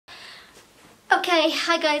Okay,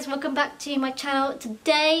 hi guys, welcome back to my channel.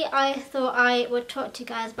 Today I thought I would talk to you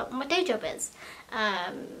guys about what my day job is.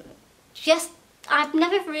 I've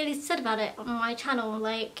never really said about it on my channel.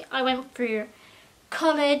 Like, I went through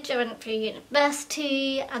college, I went through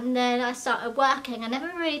university, and then I started working. I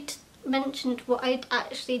never really mentioned what I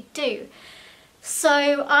actually do.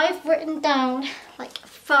 So I've written down like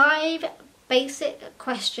 5 basic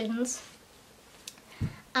questions,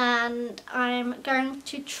 and I'm going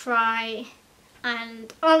to try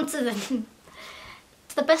and answer them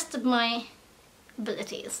to the best of my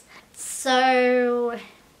abilities. So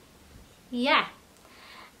yeah,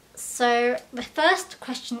 so the first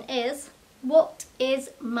question is, what is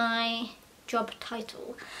my job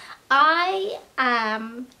title? I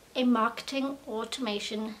am a marketing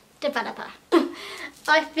automation developer.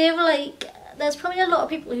 I feel like there's probably a lot of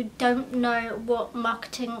people who don't know what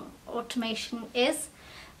marketing automation is,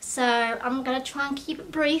 so I'm going to try and keep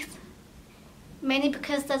it brief. Mainly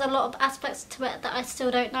because there's a lot of aspects to it that I still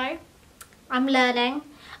don't know. I'm learning.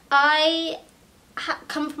 I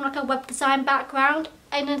come from like a web design background.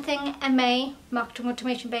 Anything MA, marketing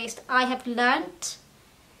automation based, I have learnt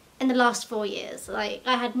in the last 4 years. Like,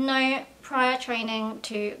 I had no prior training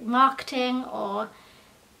to marketing or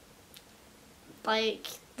like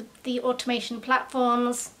the automation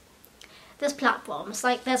platforms. There's platforms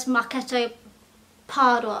like there's Marketo,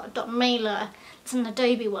 Pardot, Mailer. It's an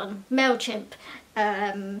Adobe one, MailChimp,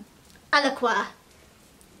 Eloqua,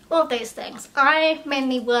 all those things. I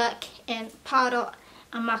mainly work in Pardot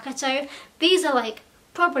and Marketo. These are like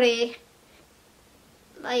probably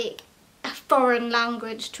like a foreign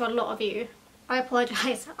language to a lot of you. I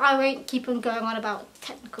apologise, I won't keep on going on about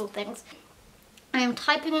technical things. I am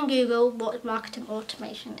typing in Google what marketing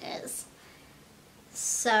automation is.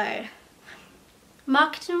 So,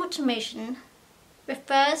 marketing automation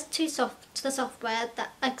refers to the software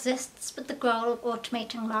that exists with the goal of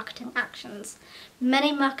automating marketing actions.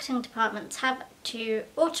 Many marketing departments have to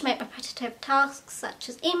automate repetitive tasks such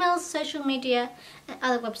as emails, social media, and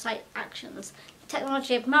other website actions. The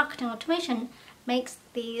technology of marketing automation makes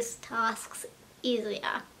these tasks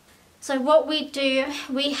easier. So what we do,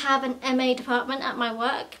 we have an MA department at my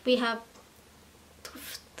work. We have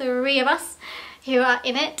 3 of us who are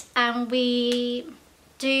in it, and we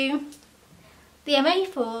do the MA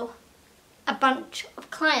for a bunch of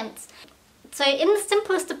clients. So in the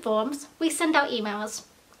simplest of forms, we send out emails,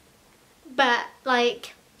 but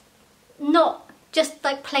like not just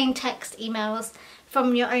like plain text emails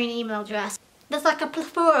from your own email address. There's like a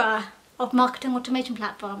plethora of marketing automation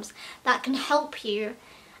platforms that can help you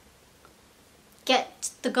get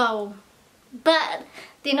the goal. But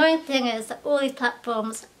the annoying thing is that all these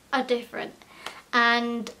platforms are different,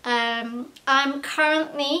 and I'm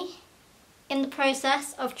currently in the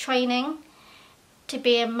process of training to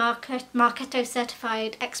be a Marketo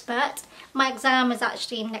certified expert. My exam is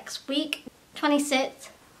actually next week, 26th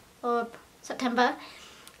of September,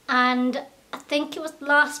 and I think it was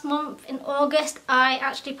last month in August I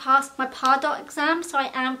actually passed my Pardot exam, so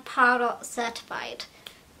I am Pardot certified.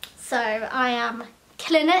 So I am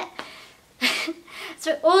killing it.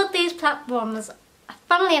 So all of these platforms,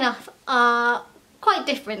 funnily enough, are quite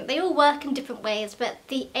different. They all work in different ways, but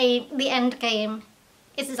the end game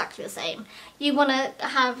is exactly the same. You want to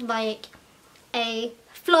have like a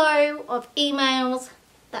flow of emails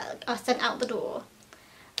that are sent out the door.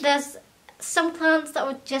 There's some clients that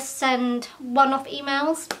would just send one-off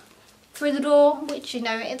emails through the door, which, you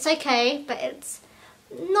know, it's okay, but it's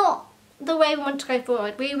not the way we want to go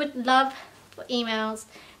forward. We would love for emails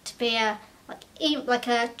to be like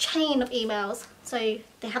a chain of emails. So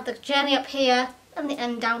they have the journey up here and the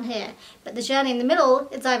end down here, but the journey in the middle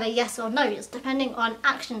is either yes or no, it's depending on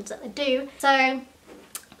actions that they do. So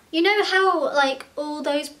you know how like all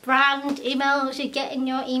those brand emails you get in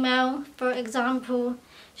your email, for example,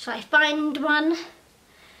 should I find one?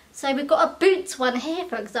 So we've got a Boots one here,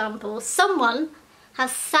 for example. Someone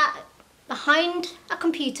has sat behind a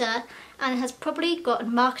computer and has probably got a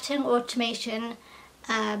marketing automation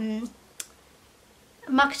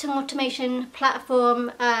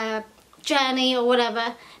platform journey or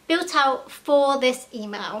whatever built out for this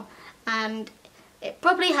email, and it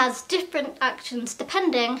probably has different actions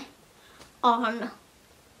depending on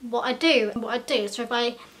what I do. So if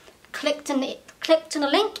I clicked on a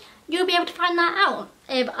link, you'll be able to find that out.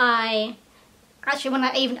 If I actually, when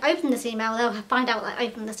I even open this email, they'll find out that I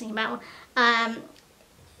opened this email.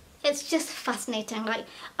 It's just fascinating. Like,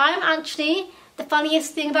 I'm actually, the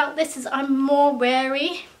funniest thing about this is I'm more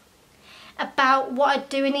wary about what I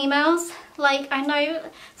do in emails. Like, I know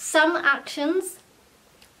some actions,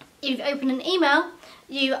 if you open an email,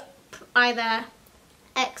 you either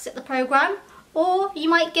exit the program Or you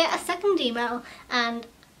might get a second email and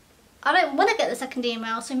I don't want to get the second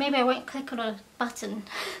email, so maybe I won't click on a button.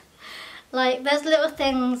 Like, there's little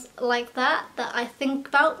things like that that I think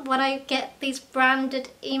about when I get these branded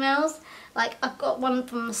emails. Like, I've got one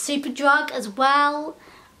from Superdrug as well,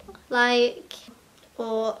 like,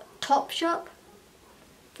 or Topshop,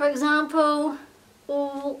 for example,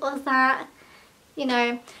 all of that, you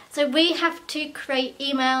know. So we have to create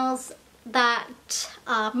emails that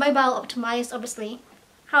are mobile optimized, obviously,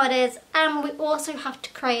 how it is, and we also have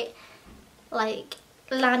to create like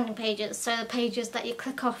landing pages, so the pages that you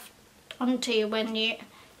click off onto when you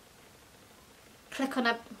click on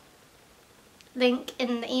a link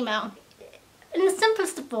in the email. In the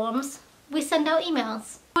simplest of forms, we send out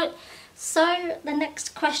emails. So the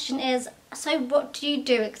next question is, so what do you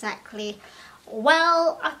do exactly?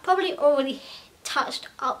 Well, I've probably already touched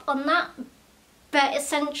up on that, but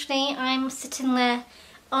essentially I'm sitting there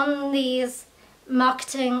on these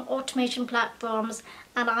marketing automation platforms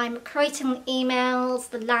and I'm creating the emails,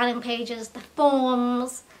 the landing pages, the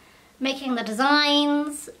forms, making the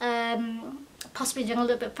designs, possibly doing a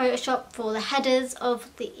little bit of Photoshop for the headers of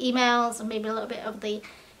the emails and maybe a little bit of the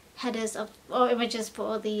headers of or images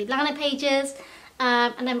for the landing pages,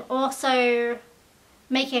 and I'm also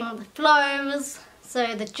making the flows,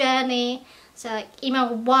 so the journey, so like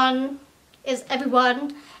email 1 is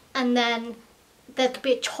everyone, and then there could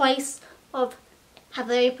be a choice of have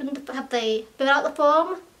they filled out the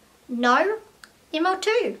form? No. Email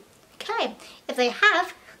 2. Okay. If they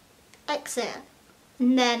have, exit.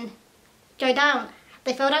 And then go down. Have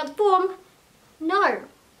they filled out the form? No.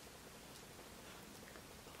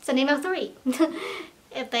 Send email 3.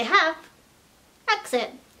 If they have,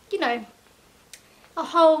 exit. You know, a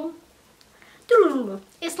whole.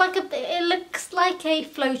 It's like it looks like a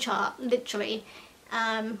flowchart, literally.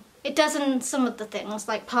 It does in some of the things,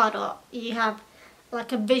 like Pardot, you have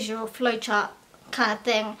like a visual flowchart kind of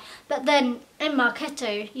thing, but then in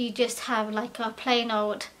Marketo you just have like a plain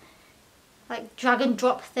old like drag and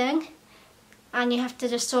drop thing, and you have to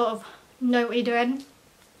just sort of know what you're doing.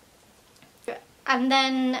 And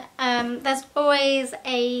then there's always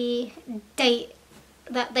a date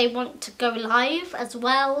that they want to go live as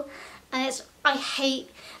well, and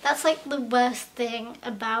that's like the worst thing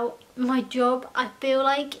about my job, I feel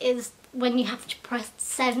like, is when you have to press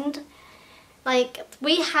send. Like,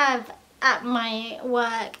 we have at my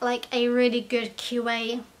work like a really good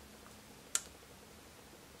QA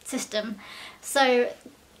system, so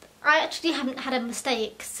I actually haven't had a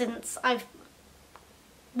mistake since I've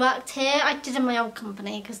worked here. I did in my old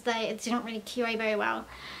company because they didn't really QA very well,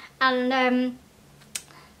 and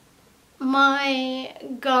my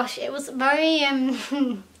gosh, it was very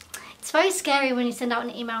it's very scary when you send out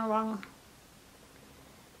an email wrong.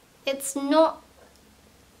 It's not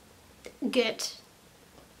good.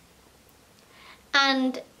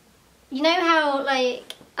 And you know how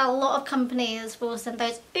like a lot of companies will send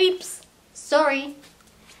those oops, sorry,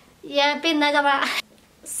 yeah, been there, done that.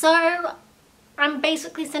 So I'm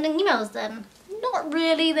basically sending emails then. Not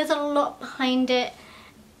really, there's a lot behind it.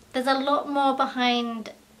 There's a lot more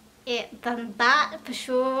behind it than that, for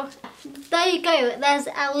sure. There you go, there's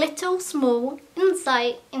a little small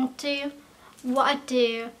insight into what I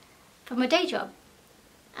do for my day job.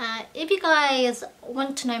 If you guys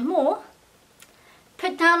want to know more,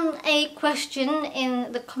 put down a question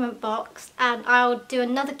in the comment box and I'll do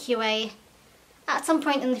another QA at some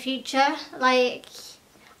point in the future. Like,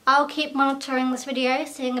 I'll keep monitoring this video,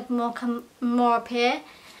 seeing if more appear,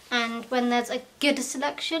 and when there's a good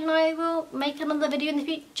selection I will make another video in the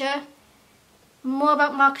future. More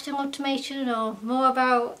about marketing automation or more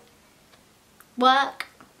about work,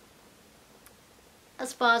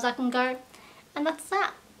 as far as I can go. And that's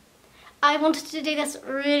that. I wanted to do this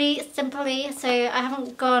really simply, so I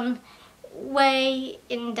haven't gone way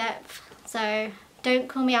in depth, so don't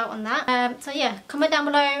call me out on that. So yeah, comment down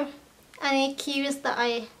below any cues that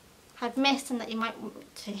I have missed and that you might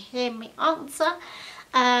want to hear me answer.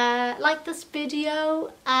 Like this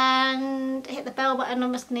video and hit the bell button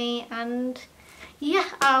obviously, and yeah,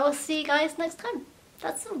 I will see you guys next time.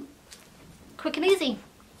 That's all. Quick and easy.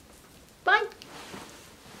 Bye.